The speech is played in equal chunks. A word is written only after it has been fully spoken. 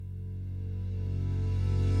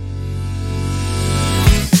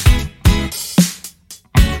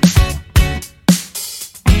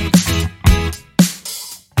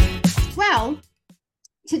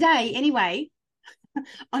today, anyway,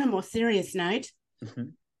 on a more serious note,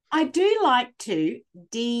 Mhm. I do like to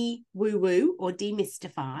de-woo-woo or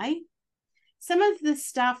demystify some of the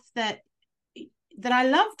stuff that I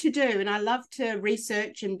love to do and I love to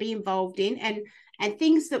research and be involved in, and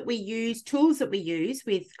things that we use, tools that we use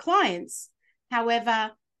with clients.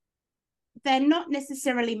 However, they're not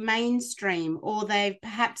necessarily mainstream, or they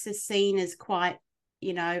perhaps are seen as quite,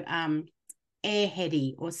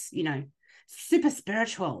 airheady, or super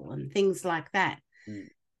spiritual and things like that. Mm.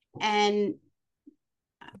 And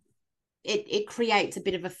it creates a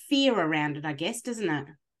bit of a fear around it, I guess, doesn't it?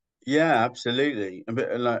 Yeah, absolutely.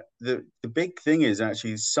 But like the big thing is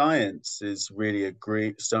actually science is really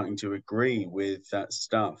starting to agree with that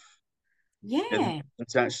stuff. Yeah.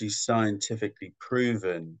 It's actually scientifically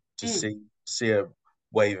proven to Mm. see a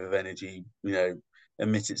wave of energy,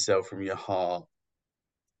 emit itself from your heart.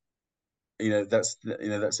 That's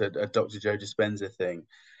a Dr. Joe Dispenza thing.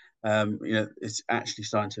 It's actually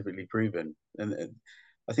scientifically proven, and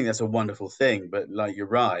I think that's a wonderful thing. But like you're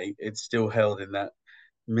right, it's still held in that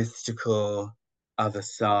mystical other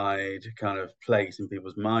side kind of place in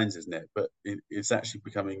people's minds, isn't it? But it's actually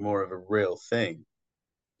becoming more of a real thing.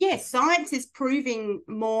 Yes, science is proving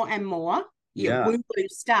more and more your Yeah, woo-woo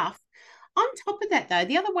stuff. On top of that, though,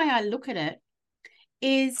 the other way I look at it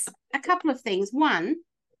is a couple of things. One,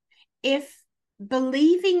 if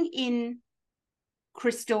believing in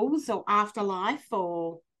crystals or afterlife,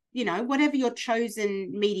 or whatever your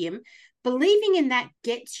chosen medium, believing in that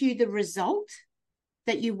gets you the result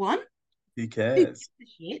that you want, who who gives cares? a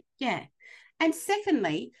shit? Yeah. And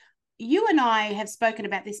secondly, you and I have spoken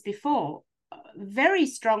about this before, very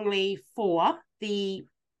strongly for the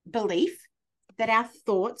belief that our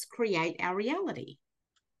thoughts create our reality.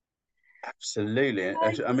 Absolutely.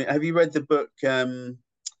 I mean, have you read the book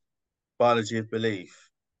Biology of Belief?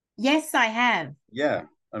 Yes, I have. Yeah.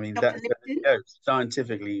 I mean, Dr. there you Lipton. go.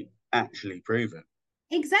 Scientifically actually proven.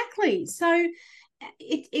 Exactly. So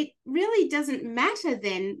it really doesn't matter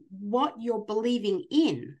then what you're believing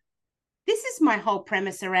in. This is my whole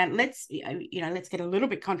premise around, let's get a little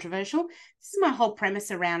bit controversial. This is my whole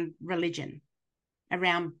premise around religion,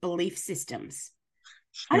 around belief systems.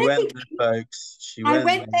 I She don't went think there, folks. She I went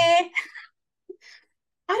went there. there.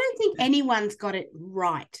 I don't think anyone's got it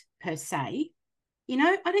right per se.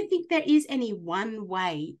 I don't think there is any one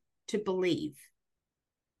way to believe.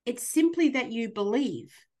 It's simply that you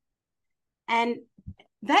believe. And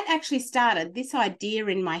that actually started, this idea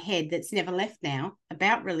in my head that's never left now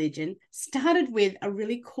about religion started with a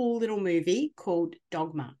really cool little movie called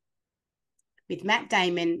Dogma with Matt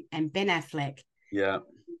Damon and Ben Affleck, Yeah.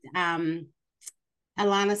 um,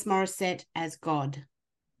 Alanis Morissette as God.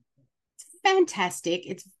 It's fantastic.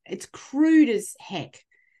 It's crude as heck.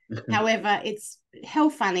 However, it's hell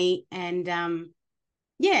funny, and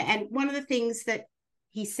yeah, and one of the things that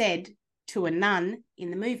he said to a nun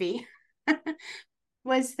in the movie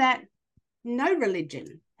was that no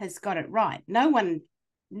religion has got it right. None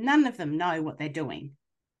of them know what they're doing.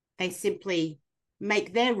 They simply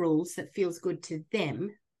make their rules that feels good to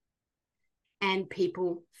them, and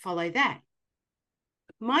people follow that.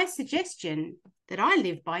 My suggestion that I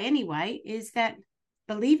live by anyway is that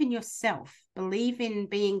believe in yourself, believe in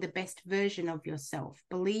being the best version of yourself,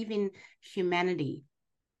 believe in humanity,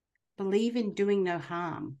 believe in doing no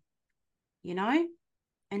harm, you know,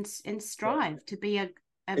 and strive to be a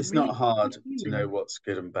It's really not hard good to know human. what's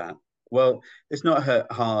good and bad. Well, it's not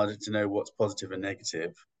hard to know what's positive and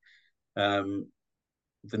negative. Um,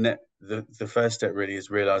 the first step really is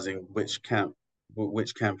realizing which camp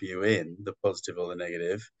are you in, the positive or the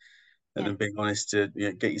negative, and Yeah, then being honest to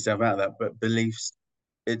get yourself out of that. But beliefs,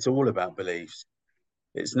 it's all about beliefs.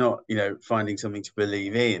 It's not finding something to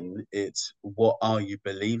believe in. It's what are you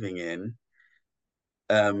believing in,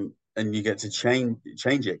 and you get to change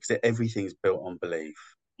it because everything's built on belief.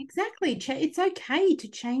 exactly. It's okay to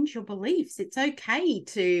change your beliefs. It's okay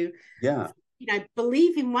to, Yeah,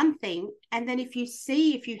 believe in one thing. And then if you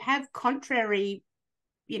have contrary,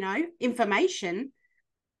 information,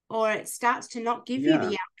 or it starts to not give you yeah.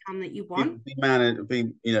 the outcome that you Be, want. be man and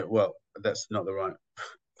be well. That's not the right.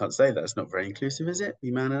 Can't say that. It's not very inclusive, is it? Be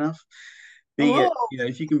man enough. Be it. Oh,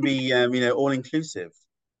 If you can be all inclusive.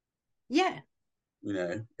 yeah.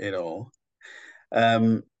 In all.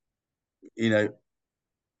 Um, you know.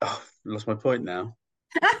 Oh, lost my point now.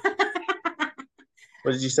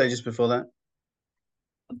 What did you say just before that?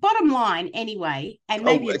 Bottom line, anyway, and Oh,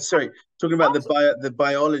 maybe, sorry. Talking about the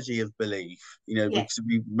biology of belief. yeah, Because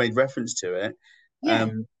we made reference to it. yeah,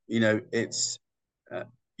 It's uh,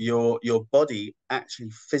 your body actually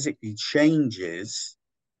physically changes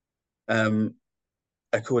um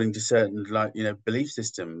according to certain, like, belief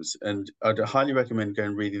systems. And I'd highly recommend going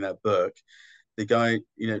and reading that book. The guy,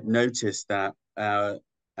 noticed that our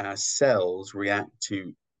cells react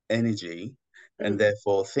to energy and Mm.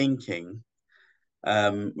 therefore thinking,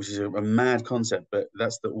 which is a mad concept, but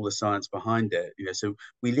that's all the science behind it. So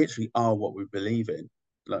we literally are what we believe in,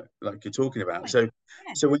 like you're talking about. So,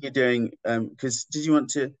 Yeah. so when you're doing, because did you want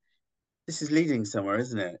to? This is leading somewhere,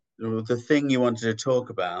 isn't it? Or the thing you wanted to talk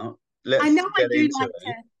about. I Let's know I get do into like to,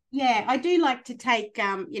 it. yeah, I do like to take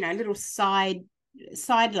little side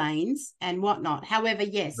lanes and whatnot. However,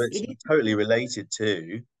 But yes, it's it is, totally related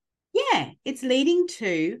to. yeah, it's leading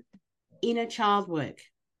to inner child work.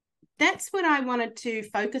 That's what I wanted to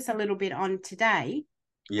focus a little bit on today.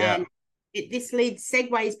 Yeah, And this leads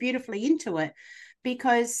segues beautifully into it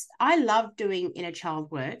because I love doing inner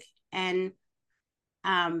child work. And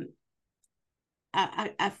um,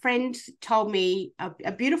 a friend told me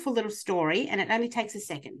a beautiful little story, and it only takes a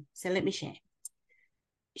second. So let me share.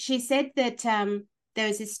 She said that there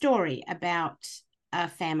was this story about a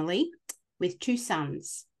family with two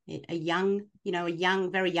sons, a young,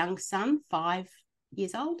 very young son, 5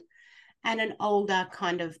 years old, and an older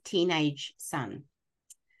kind of teenage son.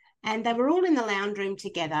 And they were all in the lounge room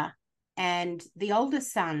together. And the older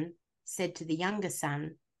son said to the younger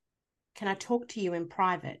son, "Can I talk to you in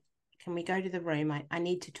private? Can we go to the room? I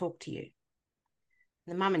need to talk to you."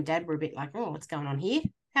 The mum and dad were a bit like, "Oh, what's going on here?"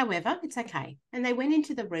 However, it's okay. And they went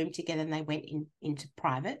into the room together and they went into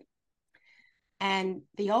private. And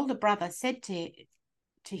the older brother said to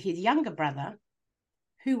his younger brother,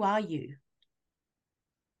 "Who are you?"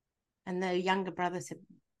 And the younger brother said,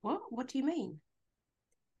 What do you mean?"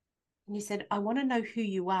 And he said, "I want to know who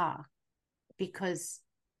you are because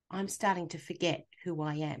I'm starting to forget who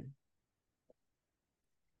I am."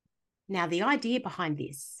 Now, the idea behind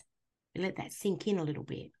this, let that sink in a little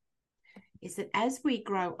bit, is that as we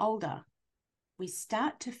grow older, we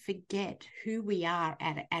start to forget who we are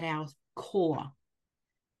at our core,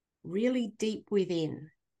 really deep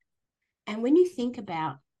within. And when you think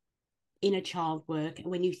about inner child work,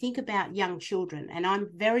 and when you think about young children, and I'm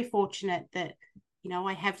very fortunate that,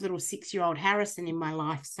 I have little 6-year-old Harrison in my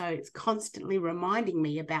life. So it's constantly reminding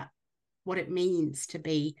me about what it means to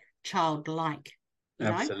be childlike, you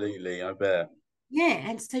know? absolutely. I bet. Yeah.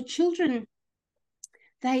 And so children,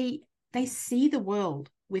 they they see the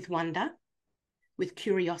world with wonder, with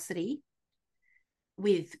curiosity,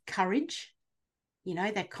 with courage.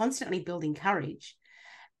 They're constantly building courage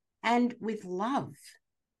and with love.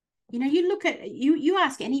 You look at you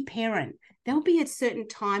ask any parent, there'll be a certain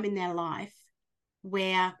time in their life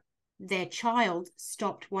where their child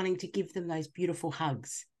stopped wanting to give them those beautiful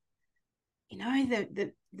hugs.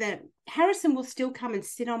 The Harrison will still come and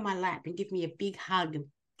sit on my lap and give me a big hug and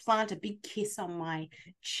plant a big kiss on my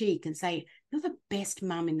cheek and say, "You're the best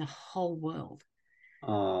mum in the whole world."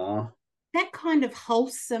 Aw, That kind of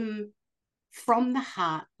wholesome, from the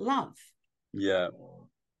heart love. yeah.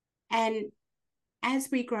 And as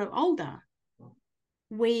we grow older,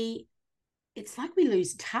 we it's like we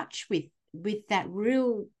lose touch with that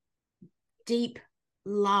real deep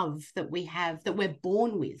love that we have, that we're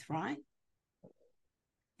born with, right?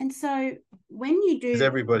 And so when you Because do,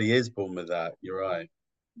 everybody is born with that. You're right.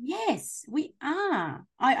 yes, we are.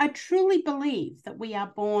 I truly believe that we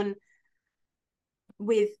are born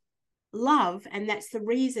with love. And that's the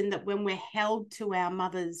reason that when we're held to our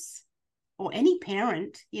mothers or any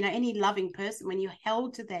parent, any loving person, when you're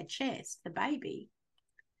held to their chest, the baby,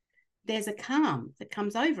 there's a calm that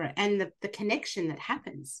comes over it and the connection that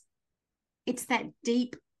happens. It's that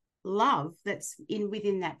deep love that's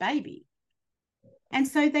within that baby. And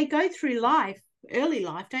so they go through life, early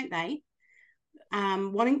life, don't they?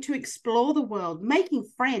 Wanting to explore the world, making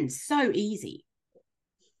friends so easy.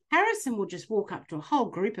 Harrison will just walk up to a whole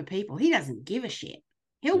group of people. He doesn't give a shit.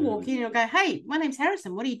 He'll walk in and go, "Hey, my name's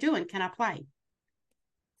Harrison. What are you doing? Can I play?"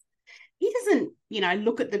 He doesn't,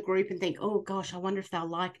 look at the group and think, "Oh gosh, I wonder if they'll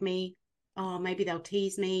like me. Oh, maybe they'll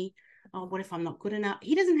tease me. Oh, what if I'm not good enough?"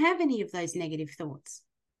 He doesn't have any of those negative thoughts.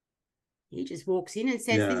 He just walks in and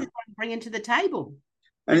says, "This Yeah. is what I'm bringing to the table.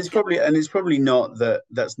 And Let's it's go." probably not that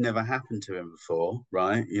that's never happened to him before,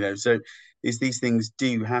 right? So is these things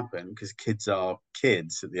do happen because kids are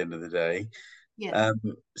kids at the end of the day. Yeah,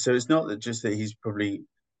 So it's not that just that he's probably,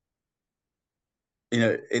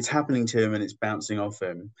 it's happening to him and it's bouncing off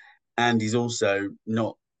him, and he's also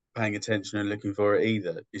not paying attention and looking for it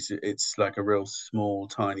either. It's like a real small,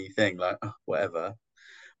 tiny thing, like, "Oh, whatever,"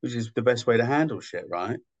 which is the best way to handle shit,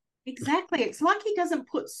 right? exactly. It's like he doesn't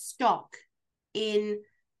put stock in,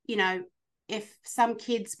 you know, if some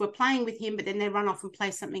kids were playing with him, but then they run off and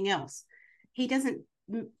play something else. He doesn't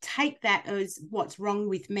take that as what's wrong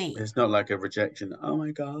with me. It's not like a rejection. Oh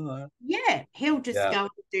my God. Yeah, he'll just Yeah. go and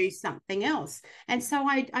do something else. And so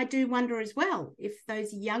I do wonder as well if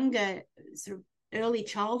those younger sort of early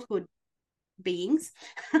childhood beings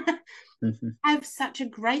have such a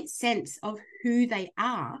great sense of who they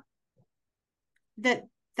are that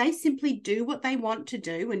they simply do what they want to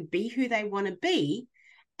do and be who they want to be,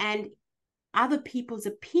 and other people's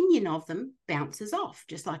opinion of them bounces off,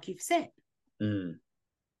 just like you've said. Mm.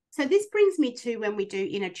 So this brings me to when we do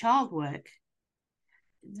inner child work.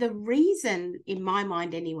 The reason, in my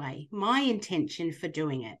mind anyway, my intention for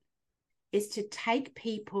doing it is to take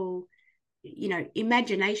people,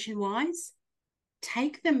 imagination wise,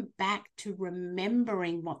 take them back to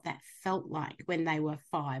remembering what that felt like when they were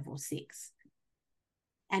 5 or 6,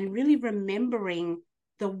 and really remembering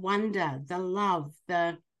the wonder, the love,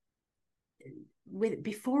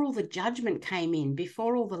 before all the judgment came in,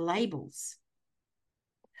 before all the labels.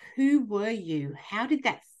 Who were you? How did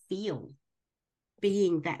that feel,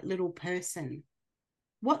 being that little person?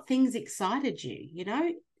 What things excited you?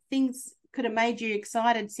 Things could have made you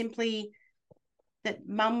excited simply that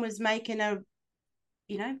mum was making a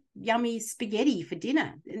yummy spaghetti for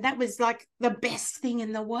dinner, and that was like the best thing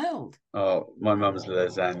in the world. Oh, my mum's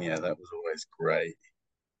lasagna. That was always great.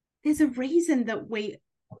 There's a reason that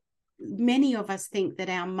many of us think that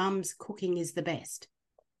our mum's cooking is the best.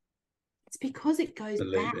 It's because it goes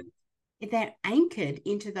back. Absolutely. They're anchored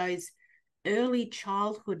into those early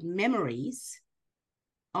childhood memories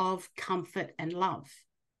of comfort and love,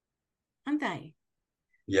 aren't they?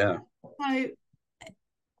 Yeah. So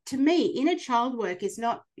to me, inner child work is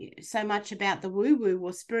not so much about the woo-woo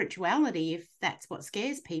or spirituality, if that's what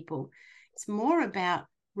scares people. It's more about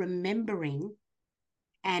remembering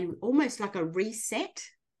and almost like a reset.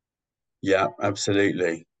 Yeah,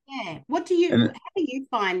 absolutely. Yeah. And How do you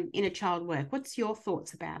find inner child work? What's your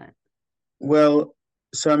thoughts about it? well,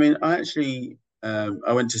 so I mean, I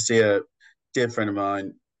went to see a dear friend of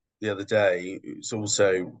mine the other day. It's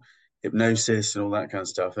also hypnosis and all that kind of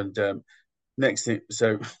stuff. And next thing,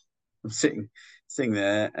 so I'm sitting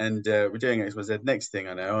there, and we're doing X, Y, Z. Next thing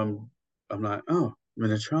I know, I'm like, oh, I'm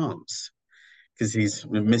in a trance because he's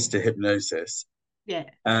Mr. Hypnosis. Yeah.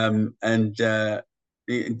 And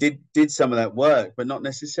he did some of that work, but not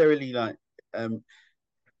necessarily like um,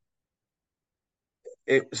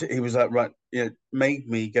 he was like, right, made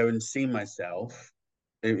me go and see myself,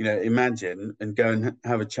 imagine and go and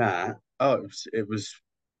have a chat. Oh, it was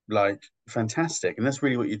like fantastic, and that's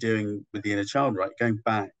really what you're doing with the inner child, right? Going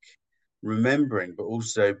back, remembering, but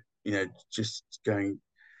also just going.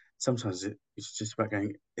 Sometimes it's just about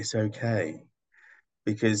going. It's okay,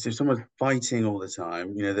 because if someone's fighting all the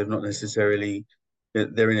time, they've not necessarily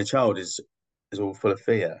their inner child is all full of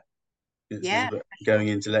fear. It's Yeah. about going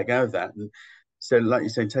in to let go of that. And so, like you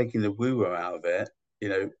say, taking the woo woo out of it,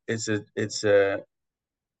 it's a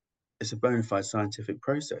bona fide scientific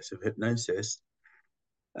process of hypnosis,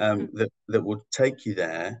 that will take you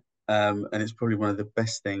there. And it's probably one of the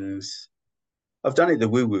best things. I've done it the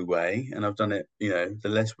woo woo way, and I've done it, the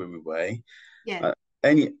less woo woo way. Yeah. Uh,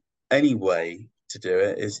 any way to do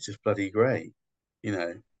it is just bloody great, you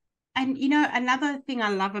know. And another thing I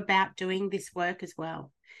love about doing this work as well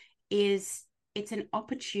is it's an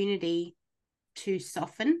opportunity to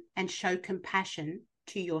soften and show compassion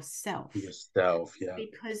to yourself. Yourself, yeah.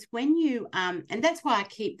 Because when you and that's why I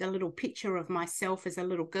keep the little picture of myself as a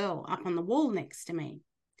little girl up on the wall next to me.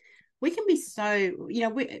 We can be so,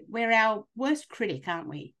 we're our worst critic, aren't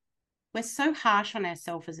we? We're so harsh on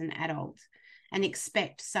ourselves as an adult and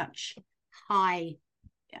expect such high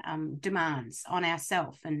demands on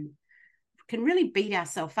ourselves, and can really beat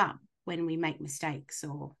ourselves up when we make mistakes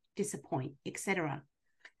or disappoint, etc.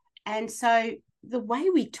 And so the way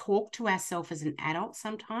we talk to ourselves as an adult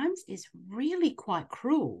sometimes is really quite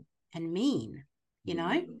cruel and mean, you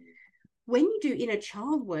know? When you do inner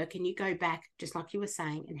child work and you go back, just like you were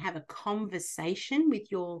saying, and have a conversation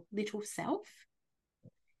with your little self,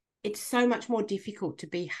 it's so much more difficult to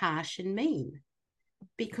be harsh and mean,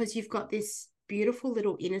 because you've got this beautiful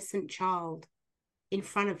little innocent child in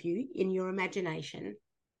front of you in your imagination,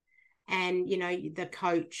 and the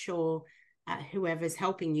coach or whoever's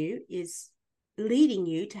helping you is leading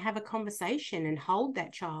you to have a conversation and hold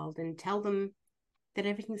that child and tell them that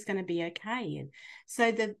everything's going to be okay. And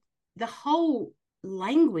so the whole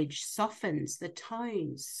language softens, the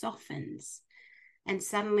tone softens, and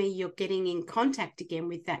suddenly you're getting in contact again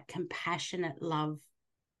with that compassionate love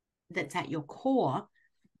that's at your core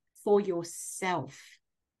for yourself.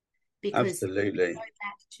 Because Absolutely. go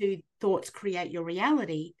back to thoughts create your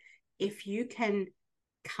reality. If you can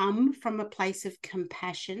come from a place of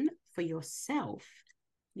compassion for yourself,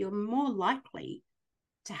 you're more likely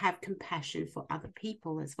to have compassion for other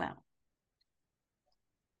people as well.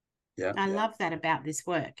 Yeah. I love that about this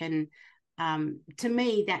work. And to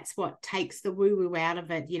me, that's what takes the woo-woo out of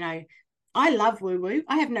it. You know, I love woo-woo.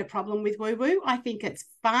 I have no problem with woo-woo. I think it's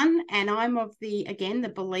fun. And I'm of the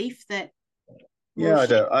belief that, well, Yeah,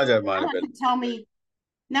 shit, I don't no mind a one bit. can tell me,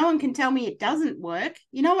 no one can tell me it doesn't work.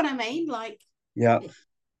 You know what I mean? Like, Yeah.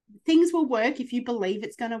 things will work if you believe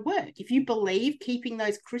it's going to work. If you believe keeping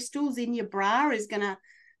those crystals in your bra is going to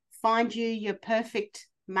find you your perfect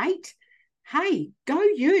mate, hey, go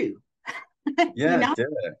you. You Yeah, know? do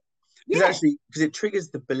it. Yeah, Because it triggers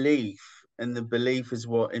the belief, and the belief is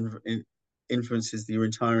what influences your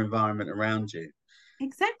entire environment around you.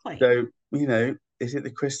 exactly. So, is it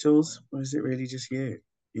the crystals, or is it really just you?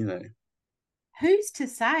 You know. Who's to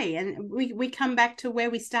say? And we come back to where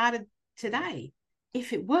we started today.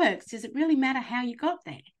 If it works, does it really matter how you got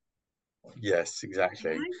there? Yes, You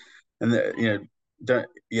exactly. know? And don't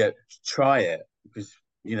try it, because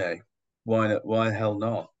why not? Why the hell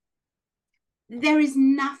not? There is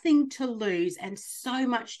nothing to lose and so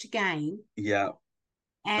much to gain. Yeah,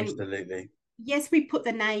 And absolutely. yes, we put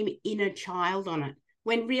the name inner child on it,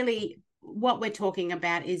 when really what we're talking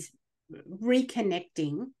about is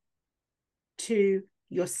reconnecting to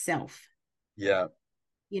yourself, Yeah.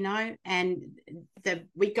 and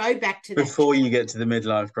we go back to that. Before you get to the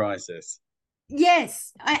midlife crisis.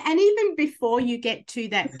 Yes, and even before you get to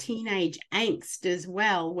that teenage angst as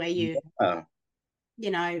well, where Yeah.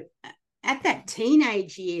 you know, at that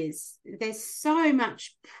teenage years, there's so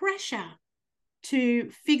much pressure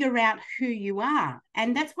to figure out who you are.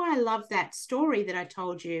 And that's why I love that story that I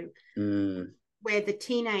told you, Mm, where the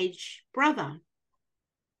teenage brother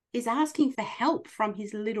is asking for help from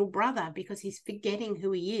his little brother because he's forgetting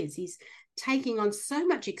who he is. He's taking on so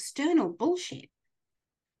much external bullshit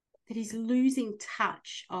that he's losing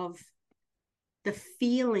touch of the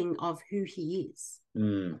feeling of who he is.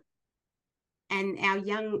 mm. And our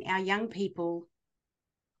young people,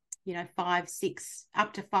 5, 6,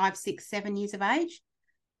 up to 5, 6, 7 years of age,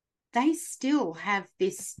 they still have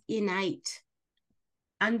this innate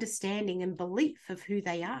understanding and belief of who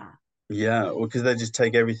they are. Yeah, well, because they just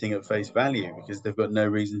take everything at face value because they've got no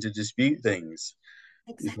reason to dispute things.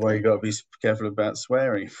 Is why you Exactly. got to be careful about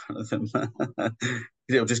swearing in front of them.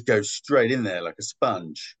 It'll just go straight in there like a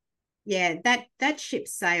sponge. Yeah, that ship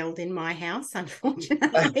sailed in my house,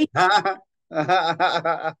 unfortunately.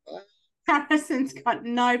 Harrison's got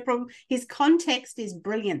no problem. His context is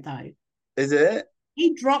brilliant, though. Is it?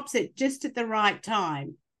 He drops it just at the right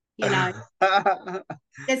time. You know,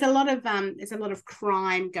 there's a lot of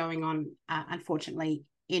crime going on, unfortunately,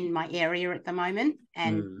 in my area at the moment,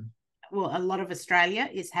 and Mm, well, a lot of Australia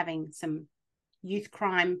is having some youth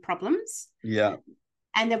crime problems. yeah.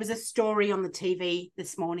 And there was a story on the TV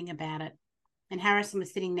this morning about it. And Harrison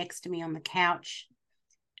was sitting next to me on the couch,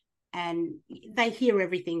 and they hear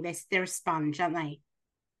everything. They're a sponge, aren't they?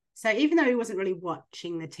 So even though he wasn't really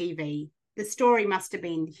watching the TV, the story must have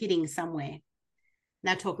been hitting somewhere.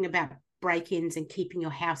 They're talking about break-ins and keeping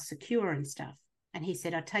your house secure and stuff. And he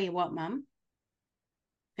said, "I tell you what, Mum,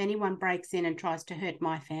 if anyone breaks in and tries to hurt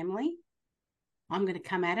my family, I'm going to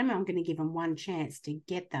come at him. I'm going to give him one chance to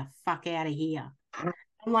get the fuck out of here."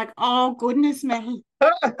 I'm like, oh, goodness me.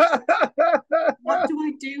 What do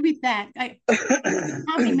I do with that? I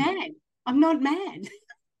can't be mad. I'm not mad.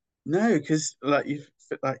 No, because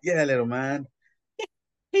yeah, little man.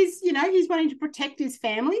 He's wanting to protect his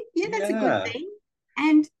family. Yeah, that's a good Yeah. thing.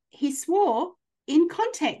 And he swore in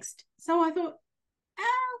context. So I thought,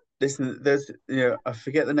 oh, Listen, I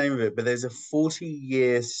forget the name of it, but there's a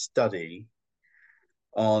 40-year study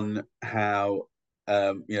on how,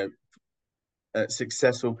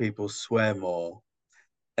 successful people swear more,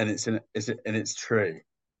 and it's true.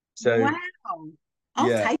 So wow. I'll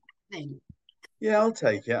yeah, take it then. yeah, I'll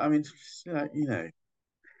take it. I mean,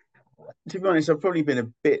 to be honest, I've probably been a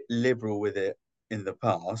bit liberal with it in the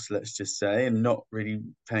past, let's just say, and not really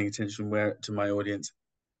paying attention to my audience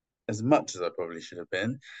as much as I probably should have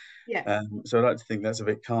been. Yeah. So I like to think that's a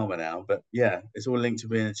bit calmer now. But yeah, it's all linked to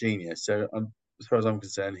being a genius. So as far as I'm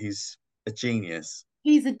concerned, he's a genius.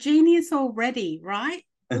 He's a genius already, right?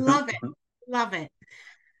 Love it. Love it.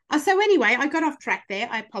 So anyway, I got off track there.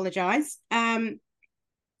 I apologize.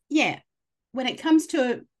 Yeah, when it comes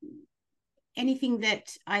to anything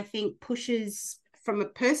that I think pushes from a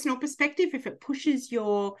personal perspective, if it pushes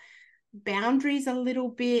your boundaries a little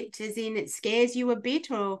bit, as in it scares you a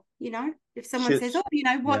bit, or if someone Shit. says, "Oh,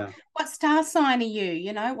 what Yeah. what star sign are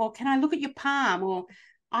you?" Or can I look at your palm, or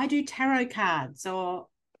I do tarot cards, or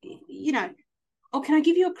or can I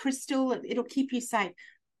give you a crystal? It'll keep you safe.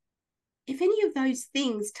 if any of those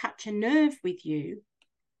things touch a nerve with you,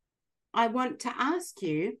 I want to ask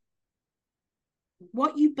you,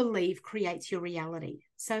 what you believe creates your reality.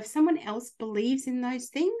 So if someone else believes in those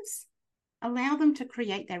things, allow them to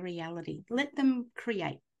create their reality. Let them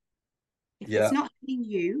create. If it's Yeah. not hitting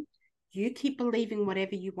you, you keep believing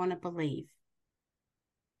whatever you want to believe.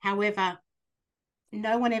 However,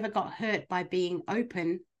 no one ever got hurt by being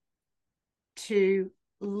open to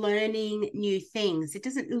learning new things.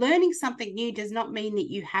 Learning something new does not mean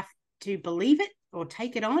that you have to believe it or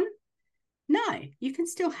take it on. No, you can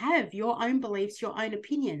still have your own beliefs, your own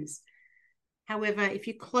opinions. However, if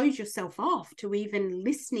you close yourself off to even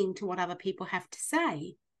listening to what other people have to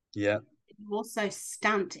say, Yeah. you also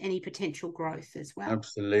stunt any potential growth as well.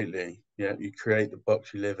 Absolutely. Yeah. You create the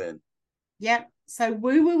box you live in. Yep. So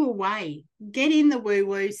woo woo away. Get in the woo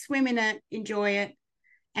woo, swim in it, enjoy it,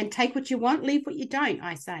 and take what you want, leave what you don't,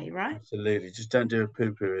 I say, right? Absolutely. Just don't do a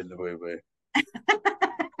poo poo in the woo woo.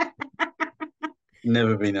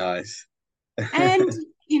 Never be nice. And,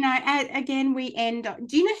 again, we end.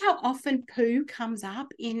 Do you know how often poo comes up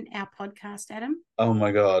in our podcast, Adam? Oh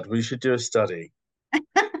my God. We should do a study.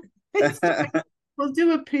 We'll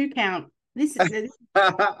do a poo count. This is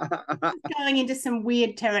going into some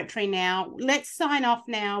weird territory now. Let's sign off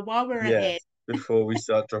now while we're ahead. Yes, before we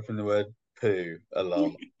start dropping the word poo a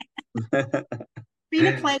lot. Been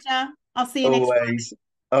a pleasure. I'll see you next week. Always.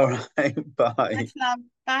 All right. Bye. Much love.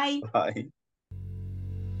 Bye. Bye.